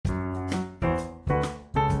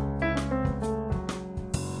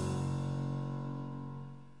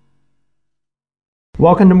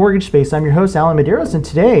Welcome to Mortgage Space. I'm your host, Alan Medeiros, and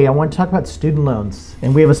today I want to talk about student loans.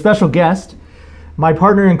 And we have a special guest, my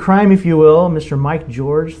partner in crime, if you will, Mr. Mike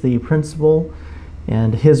George, the principal,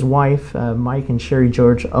 and his wife, Mike and Sherry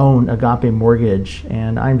George, own Agape Mortgage.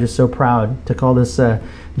 And I'm just so proud to call this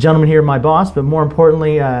gentleman here my boss, but more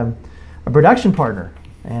importantly, a production partner.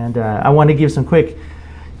 And I want to give some quick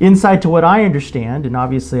insight to what I understand. And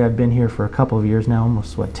obviously, I've been here for a couple of years now,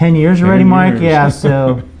 almost, 10 years already, 10 Mike? years. Yeah,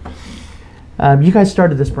 so... you guys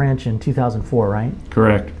started this branch in 2004, right?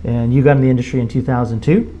 Correct. And you got in the industry in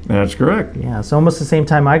 2002? That's correct. Yeah, so almost the same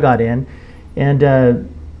time I got in. And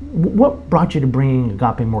what brought you to bringing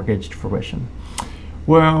Agape Mortgage to fruition?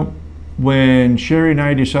 Well, when Sherry and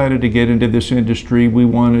I decided to get into this industry, we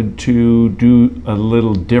wanted to do a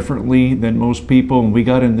little differently than most people, and we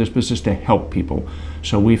got in this business to help people.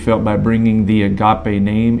 So we felt by bringing the Agape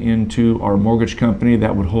name into our mortgage company,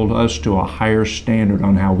 that would hold us to a higher standard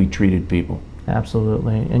on how we treated people.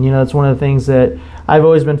 Absolutely. And you know, it's one of the things that I've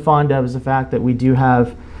always been fond of is the fact that we do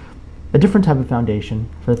have a different type of foundation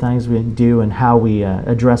for the things we do and how we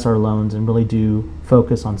address our loans and really do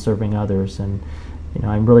focus on serving others. And you know,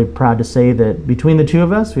 I'm really proud to say that between the two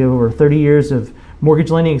of us, we have over 30 years of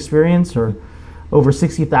mortgage lending experience, or over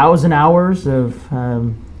 60,000 hours of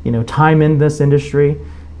time in this industry,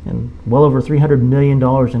 and well over $300 million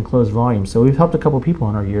in closed volume. So we've helped a couple people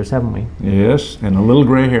in our years, haven't we? Yes, and a little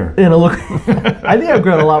gray hair. And I think I've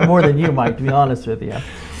grown a lot more than you, Mike, to be honest with you.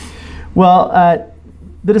 Well,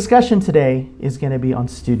 the discussion today is going to be on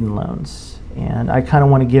student loans. And I kind of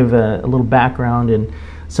want to give a little background and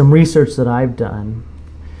some research that I've done.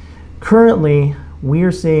 Currently, we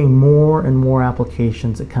are seeing more and more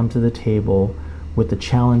applications that come to the table with the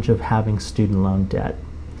challenge of having student loan debt.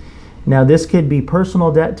 Now, this could be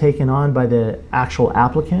personal debt taken on by the actual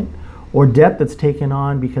applicant, or debt that's taken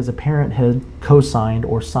on because a parent had co-signed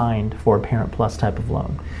or signed for a Parent Plus type of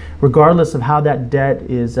loan. Regardless of how that debt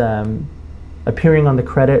is appearing on the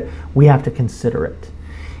credit, we have to consider it.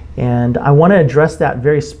 And I want to address that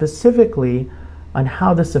very specifically on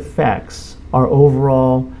how this affects our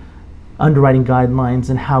overall underwriting guidelines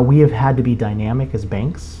and how we have had to be dynamic as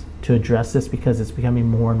banks to address this, because it's becoming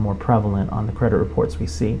more and more prevalent on the credit reports we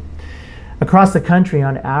see. Across the country,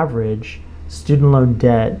 on average, student loan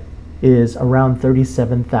debt is around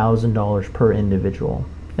 $37,000 per individual.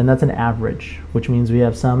 And that's an average, which means we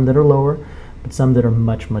have some that are lower, but some that are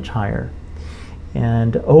much, much higher.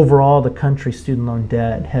 And overall, the country's student loan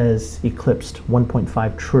debt has eclipsed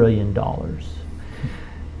 $1.5 trillion.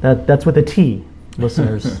 That's with a T,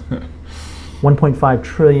 listeners. $1.5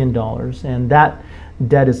 trillion. And that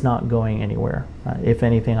debt is not going anywhere. If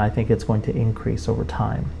anything, I think it's going to increase over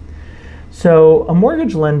time. So a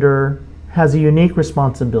mortgage lender has a unique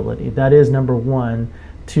responsibility. That is, number one,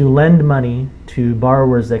 to lend money to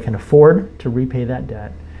borrowers that can afford to repay that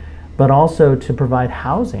debt, but also to provide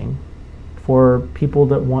housing for people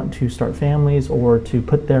that want to start families or to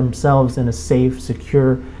put themselves in a safe,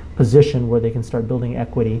 secure position where they can start building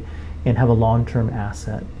equity and have a long-term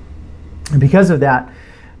asset. And because of that,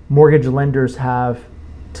 mortgage lenders have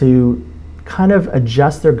to kind of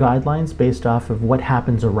adjust their guidelines based off of what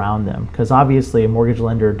happens around them. Because obviously a mortgage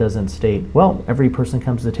lender doesn't state, well, every person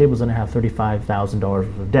comes to the table is going to have $35,000 worth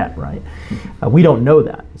of debt, right? We don't know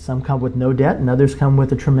that. Some come with no debt and others come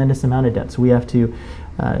with a tremendous amount of debt. So we have to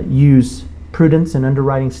use prudence and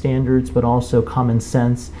underwriting standards, but also common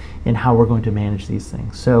sense in how we're going to manage these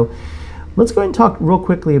things. So let's go ahead and talk real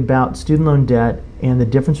quickly about student loan debt and the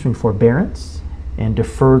difference between forbearance and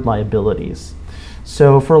deferred liabilities.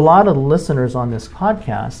 So for a lot of the listeners on this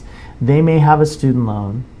podcast, they may have a student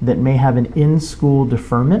loan that may have an in-school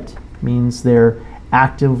deferment, means they're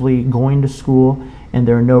actively going to school and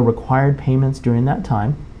there are no required payments during that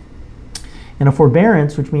time. And a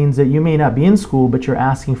forbearance, which means that you may not be in school, but you're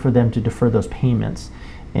asking for them to defer those payments.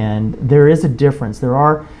 And there is a difference. There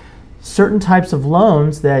are certain types of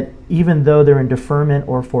loans that, even though they're in deferment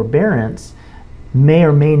or forbearance, may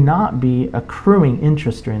or may not be accruing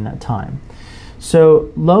interest during that time.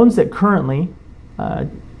 So loans that currently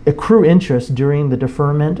accrue interest during the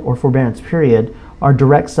deferment or forbearance period are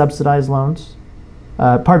direct subsidized loans.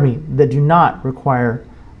 That do not require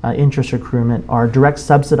interest accruement are direct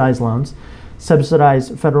subsidized loans,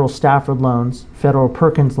 subsidized federal Stafford loans, federal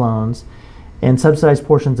Perkins loans, and subsidized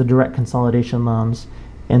portions of direct consolidation loans,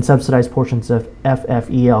 and subsidized portions of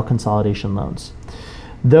FFEL consolidation loans.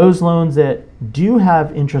 Those loans that do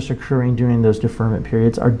have interest accruing during those deferment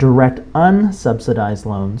periods are direct unsubsidized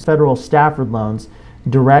loans, federal Stafford loans,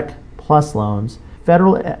 direct plus loans,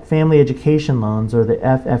 federal family education loans, or the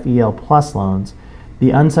FFEL plus loans,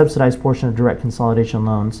 the unsubsidized portion of direct consolidation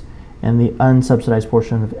loans, and the unsubsidized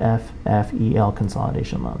portion of FFEL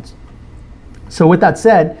consolidation loans. So with that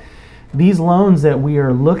said, these loans that we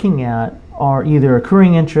are looking at are either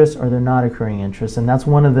accruing interest or they're not accruing interest, and that's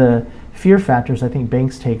one of the fear factors I think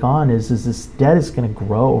banks take on is this debt is going to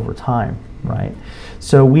grow over time, right?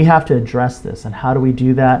 So we have to address this, and how do we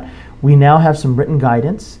do that? We now have some written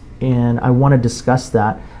guidance, and I want to discuss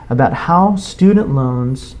that about how student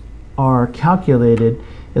loans are calculated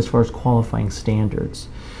as far as qualifying standards.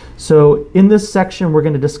 So in this section, we're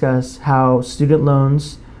going to discuss how student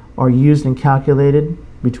loans are used and calculated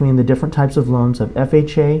between the different types of loans of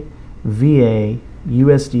FHA, VA,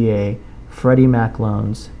 USDA, Freddie Mac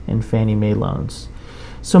loans, and Fannie Mae loans.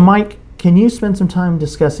 So Mike, can you spend some time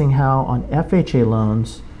discussing how on FHA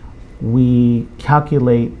loans we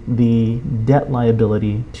calculate the debt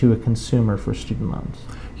liability to a consumer for student loans?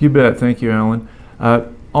 You bet. Thank you, Alan.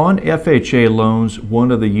 On FHA loans, one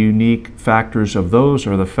of the unique factors of those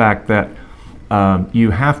are the fact that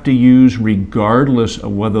you have to use, regardless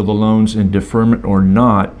of whether the loan's in deferment or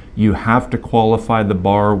not, you have to qualify the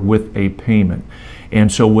borrower with a payment.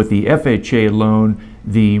 And so with the FHA loan,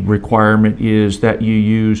 the requirement is that you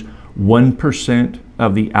use 1%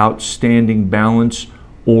 of the outstanding balance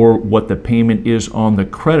or what the payment is on the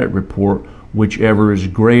credit report, whichever is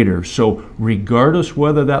greater. So regardless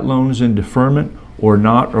whether that loan is in deferment or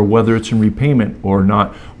not, or whether it's in repayment or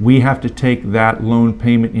not, we have to take that loan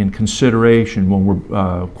payment in consideration when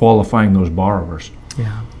we're qualifying those borrowers.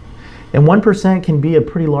 Yeah. And 1% can be a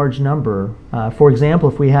pretty large number. For example,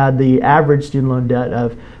 if we had the average student loan debt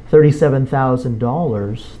of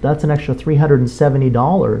 $37,000, that's an extra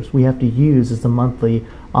 $370 we have to use as the monthly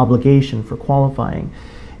obligation for qualifying.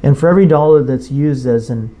 And for every dollar that's used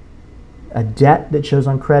as a debt that shows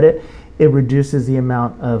on credit, it reduces the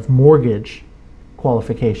amount of mortgage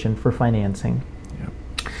qualification for financing. Yeah.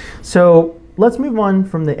 So let's move on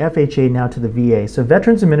from the FHA now to the VA. So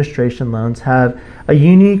Veterans Administration loans have a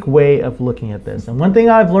unique way of looking at this. And one thing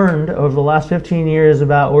I've learned over the last 15 years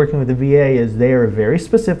about working with the VA is they are very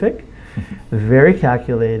specific, very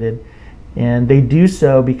calculated, and they do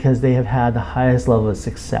so because they have had the highest level of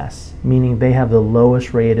success, meaning they have the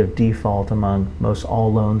lowest rate of default among most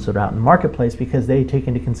all loans that are out in the marketplace because they take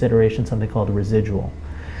into consideration something called a residual,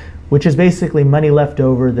 which is basically money left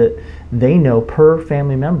over that they know per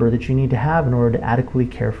family member that you need to have in order to adequately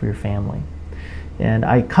care for your family. And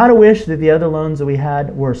I kind of wish that the other loans that we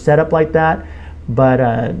had were set up like that, but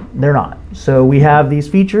they're not. So we have these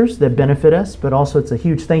features that benefit us, but also it's a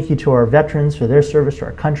huge thank you to our veterans for their service to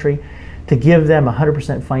our country, to give them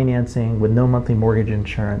 100% financing with no monthly mortgage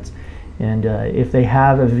insurance. And if they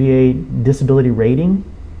have a VA disability rating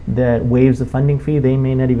that waives the funding fee, they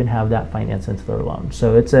may not even have that financed into their loan.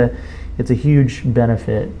 So it's a huge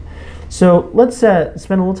benefit. So let's spend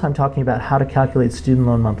a little time talking about how to calculate student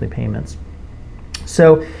loan monthly payments.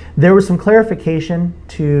 So there was some clarification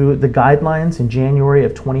to the guidelines in January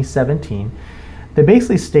of 2017 that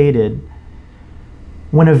basically stated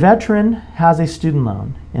when a veteran has a student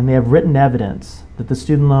loan and they have written evidence that the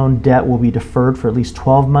student loan debt will be deferred for at least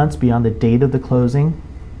 12 months beyond the date of the closing,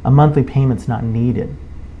 a monthly payment's not needed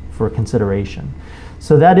for consideration.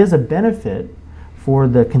 So that is a benefit for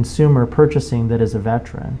the consumer purchasing that is a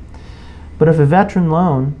veteran. But if a veteran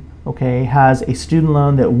loan, has a student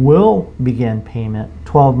loan that will begin payment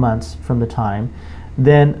 12 months from the time,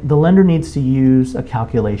 then the lender needs to use a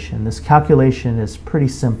calculation. This calculation is pretty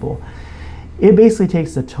simple. It basically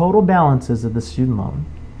takes the total balances of the student loan,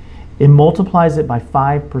 it multiplies it by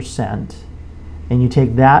 5%, and you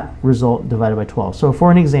take that result divided by 12. So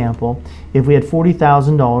for an example, if we had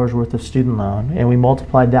 $40,000 worth of student loan and we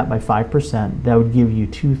multiplied that by 5%, that would give you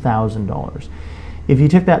 $2,000. If you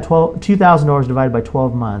took that $2,000 divided by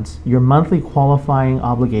 12 months, your monthly qualifying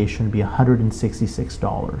obligation would be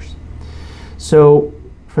 $166. So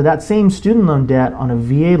for that same student loan debt on a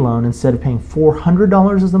VA loan, instead of paying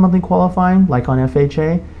 $400 as the monthly qualifying, like on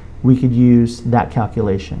FHA, we could use that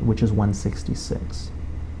calculation, which is $166.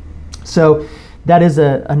 So that is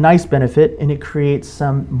a nice benefit, and it creates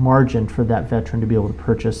some margin for that veteran to be able to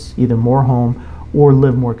purchase either more home or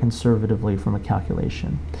live more conservatively from a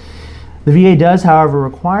calculation. The VA does, however,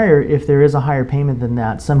 require, if there is a higher payment than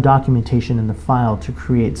that, some documentation in the file to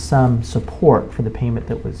create some support for the payment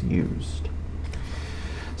that was used.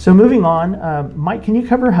 So moving on, Mike, can you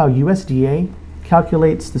cover how USDA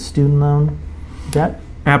calculates the student loan debt?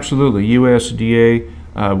 Absolutely.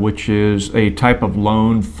 USDA, which is a type of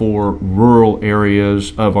loan for rural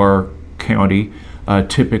areas of our county,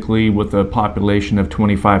 typically with a population of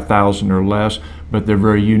 25,000 or less, but they're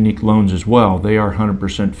very unique loans as well. They are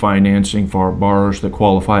 100% financing for our borrowers that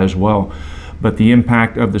qualify as well. but the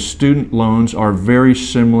impact of the student loans are very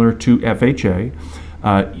similar to FHA.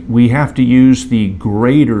 We have to use the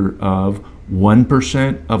greater of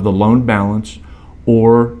 1% of the loan balance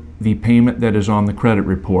or the payment that is on the credit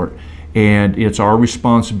report. And it's our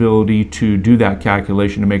responsibility to do that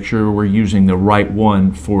calculation to make sure we're using the right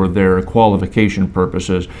one for their qualification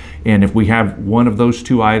purposes. And if we have one of those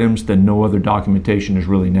two items, then no other documentation is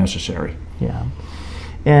really necessary. Yeah.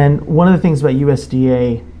 And one of the things about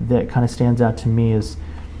USDA that kind of stands out to me is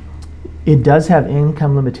it does have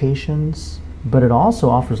income limitations, but it also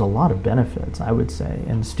offers a lot of benefits, I would say.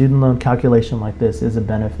 And student loan calculation like this is a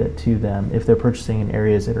benefit to them if they're purchasing in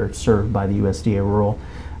areas that are served by the USDA rural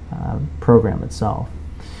program itself.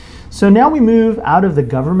 So now we move out of the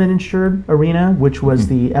government insured arena, which was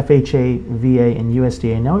the FHA, VA, and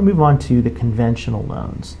USDA. Now we move on to the conventional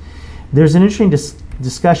loans. There's an interesting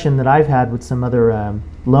discussion that I've had with some other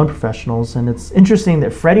loan professionals, and it's interesting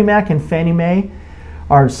that Freddie Mac and Fannie Mae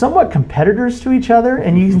are somewhat competitors to each other,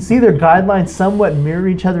 and you can see their guidelines somewhat mirror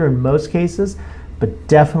each other in most cases, but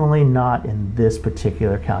definitely not in this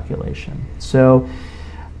particular calculation. So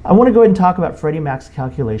I want to go ahead and talk about Freddie Mac's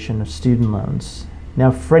calculation of student loans. Now,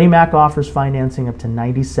 Freddie Mac offers financing up to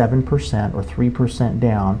 97% or 3%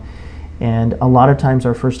 down, and a lot of times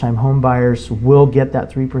our first-time home buyers will get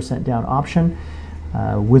that 3% down option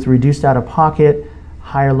with reduced out-of-pocket,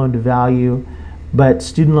 higher loan-to-value, but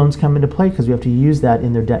student loans come into play because we have to use that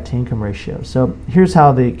in their debt-to-income ratio. So here's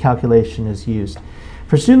how the calculation is used.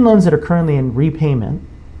 For student loans that are currently in repayment,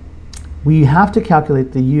 we have to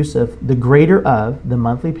calculate the use of the greater of the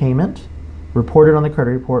monthly payment reported on the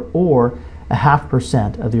credit report or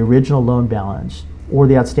 0.5% of the original loan balance or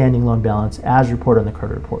the outstanding loan balance as reported on the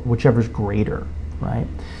credit report, whichever is greater, right?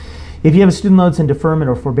 If you have a student loans in deferment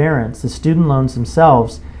or forbearance, the student loans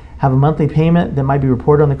themselves have a monthly payment that might be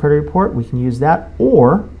reported on the credit report, we can use that,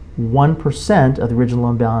 or 1% of the original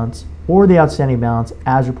loan balance or the outstanding balance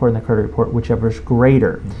as reported in the credit report, whichever is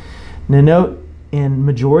greater. Now note, in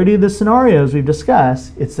majority of the scenarios we've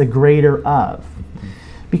discussed, it's the greater of.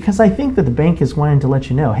 Because I think that the bank is wanting to let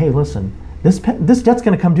you know, hey, listen, this debt's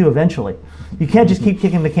going to come due eventually. You can't just keep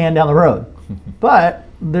kicking the can down the road. But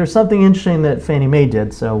there's something interesting that Fannie Mae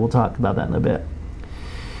did, so we'll talk about that in a bit.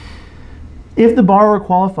 If the borrower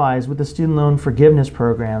qualifies with the student loan forgiveness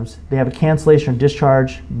programs, they have a cancellation or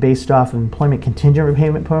discharge based off of employment contingent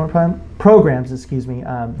repayment programs,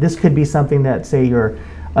 this could be something that, say, your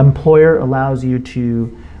employer allows you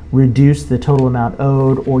to reduce the total amount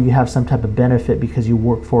owed, or you have some type of benefit because you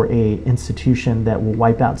work for a institution that will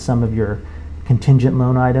wipe out some of your contingent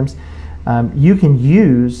loan items. You can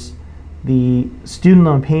use the student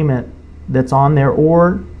loan payment that's on there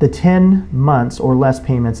or the 10 months or less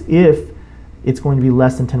payments if it's going to be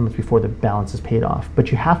less than 10 months before the balance is paid off.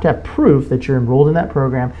 But you have to have proof that you're enrolled in that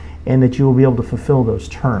program and that you will be able to fulfill those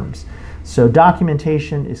terms. So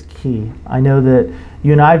documentation is key. I know that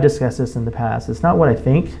you and I have discussed this in the past. It's not what I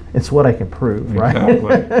think, it's what I can prove, right?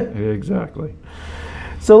 Exactly. Exactly.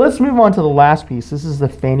 So let's move on to the last piece. This is the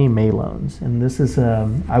Fannie Mae loans. And this is,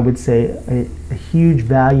 I would say, a huge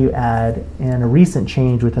value add and a recent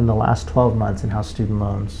change within the last 12 months in how student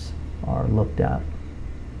loans are looked at.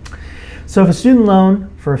 So if a student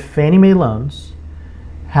loan for Fannie Mae loans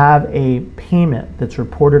have a payment that's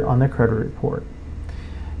reported on their credit report,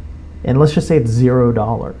 and let's just say it's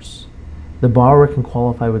 $0, the borrower can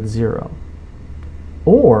qualify with 0.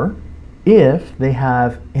 Or if they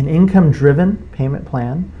have an income-driven payment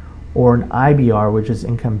plan or an IBR, which is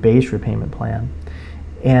income-based repayment plan,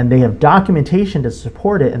 and they have documentation to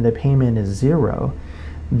support it and the payment is 0,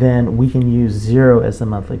 then we can use 0 as the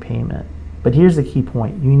monthly payment. But here's the key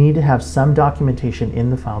point. You need to have some documentation in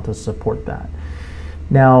the file to support that.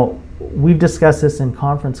 Now, we've discussed this in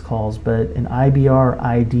conference calls, but an IBR,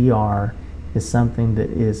 IDR is something that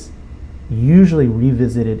is usually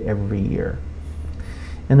revisited every year.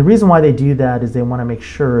 And the reason why they do that is they want to make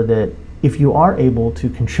sure that if you are able to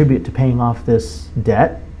contribute to paying off this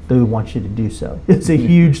debt, they want you to do so. It's a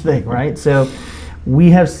huge thing, right? So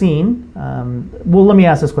we have seen, well, let me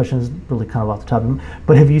ask this question, it's really kind of off the top of it,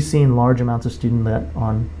 but have you seen large amounts of student debt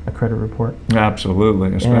on a credit report?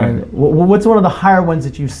 Absolutely. And what's one of the higher ones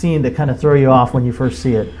that you've seen that kind of throw you off when you first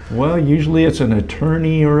see it? Well, usually it's an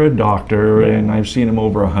attorney or a doctor, and I've seen them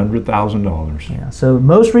over $100,000. Yeah, so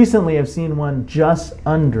most recently I've seen one just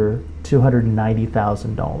under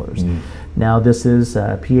 $290,000. Now this is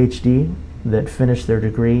a PhD that finished their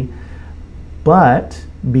degree, but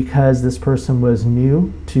because this person was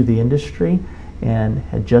new to the industry and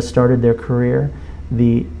had just started their career,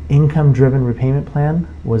 the income-driven repayment plan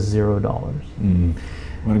was $0.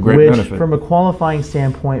 What a great which, benefit. from a qualifying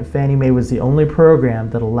standpoint, Fannie Mae was the only program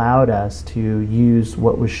that allowed us to use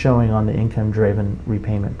what was showing on the income-driven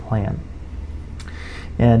repayment plan.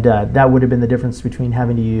 And that would have been the difference between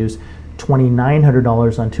having to use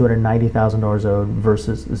 $2,900 on $290,000 owed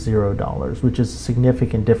versus $0, which is a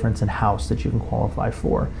significant difference in house that you can qualify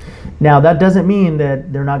for. Now, that doesn't mean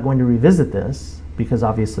that they're not going to revisit this, because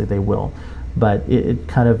obviously they will, but it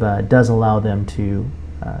kind of does allow them to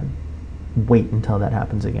wait until that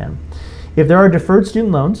happens again. If there are deferred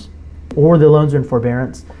student loans, or the loans are in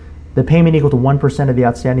forbearance, the payment equal to 1% of the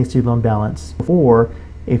outstanding student loan balance, or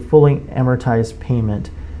a fully amortized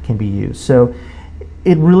payment can be used. So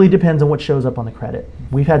it really depends on what shows up on the credit.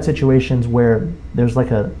 We've had situations where there's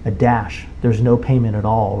like a dash, there's no payment at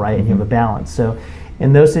all, right? And you have a balance. So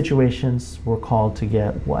in those situations, we're called to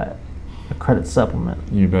get what? A credit supplement.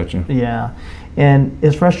 You betcha. Yeah. And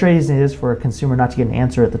as frustrating as it is for a consumer not to get an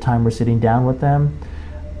answer at the time we're sitting down with them,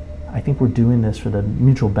 I think we're doing this for the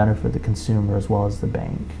mutual benefit of the consumer as well as the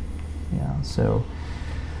bank. Yeah. So,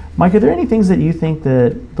 Mike, are there any things that you think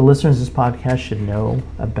that the listeners of this podcast should know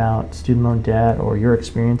about student loan debt or your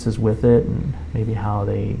experiences with it, and maybe how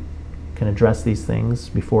they can address these things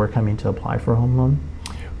before coming to apply for a home loan?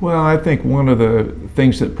 Well, I think one of the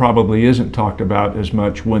things that probably isn't talked about as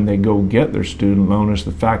much when they go get their student loan is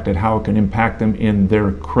the fact that how it can impact them in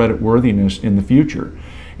their credit worthiness in the future.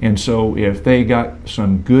 And so if they got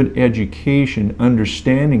some good education,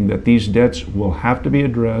 understanding that these debts will have to be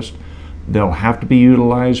addressed, they'll have to be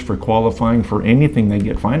utilized for qualifying for anything they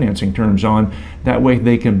get financing terms on, that way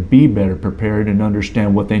they can be better prepared and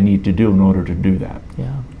understand what they need to do in order to do that.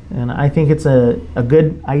 Yeah, and I think it's a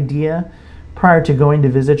good idea prior to going to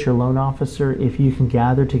visit your loan officer, if you can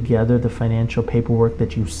gather together the financial paperwork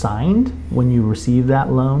that you signed when you received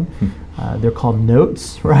that loan. They're called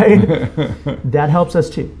notes, right? That helps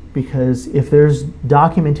us too, because if there's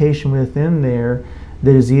documentation within there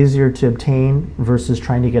that is easier to obtain versus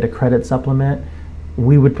trying to get a credit supplement,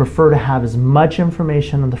 we would prefer to have as much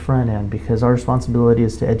information on the front end, because our responsibility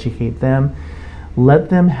is to educate them. Let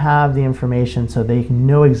them have the information so they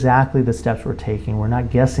know exactly the steps we're taking. We're not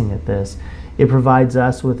guessing at this. It provides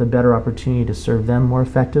us with a better opportunity to serve them more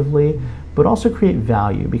effectively, but also create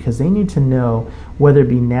value, because they need to know, whether it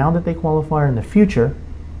be now that they qualify or in the future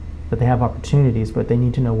that they have opportunities, but they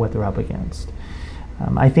need to know what they're up against.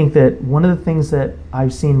 I think that one of the things that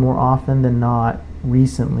I've seen more often than not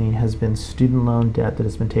recently has been student loan debt that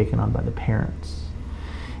has been taken on by the parents.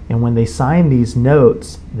 And when they sign these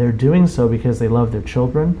notes, they're doing so because they love their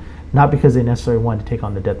children, not because they necessarily want to take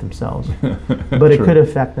on the debt themselves, but it could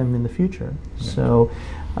affect them in the future. Yeah. So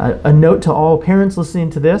a note to all parents listening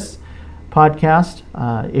to this podcast,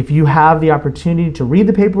 if you have the opportunity to read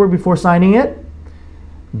the paperwork before signing it,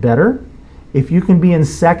 better. If you can be in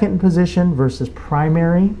second position versus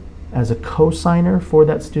primary as a co-signer for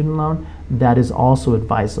that student loan, that is also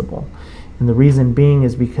advisable. And the reason being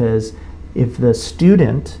is because if the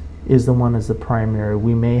student is the one as the primary,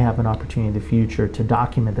 we may have an opportunity in the future to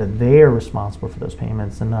document that they are responsible for those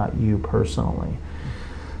payments and not you personally.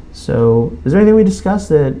 So is there anything we discussed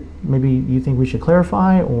that maybe you think we should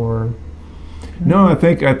clarify, or? No, I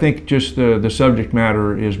think just the subject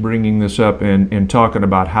matter is bringing this up and talking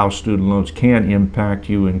about how student loans can impact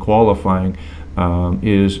you in qualifying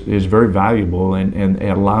is very valuable, and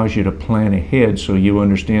it allows you to plan ahead, so you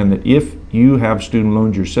understand that if you have student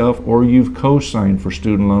loans yourself or you've co-signed for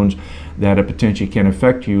student loans, that it potentially can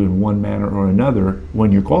affect you in one manner or another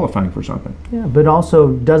when you're qualifying for something. Yeah, but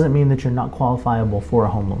also doesn't mean that you're not qualifiable for a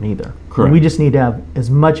home loan either. Correct. We just need to have as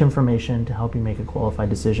much information to help you make a qualified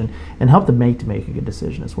decision and help the bank to make a good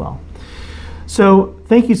decision as well. So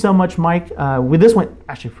thank you so much, Mike. This went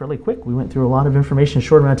actually fairly quick. We went through a lot of information in a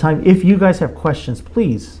short amount of time. If you guys have questions,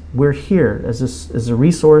 please, we're here as a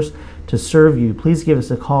resource to serve you. Please give us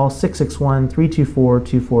a call,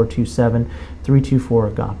 661-324-2427,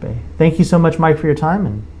 324-AGAPE. Thank you so much, Mike, for your time,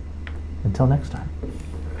 and until next time.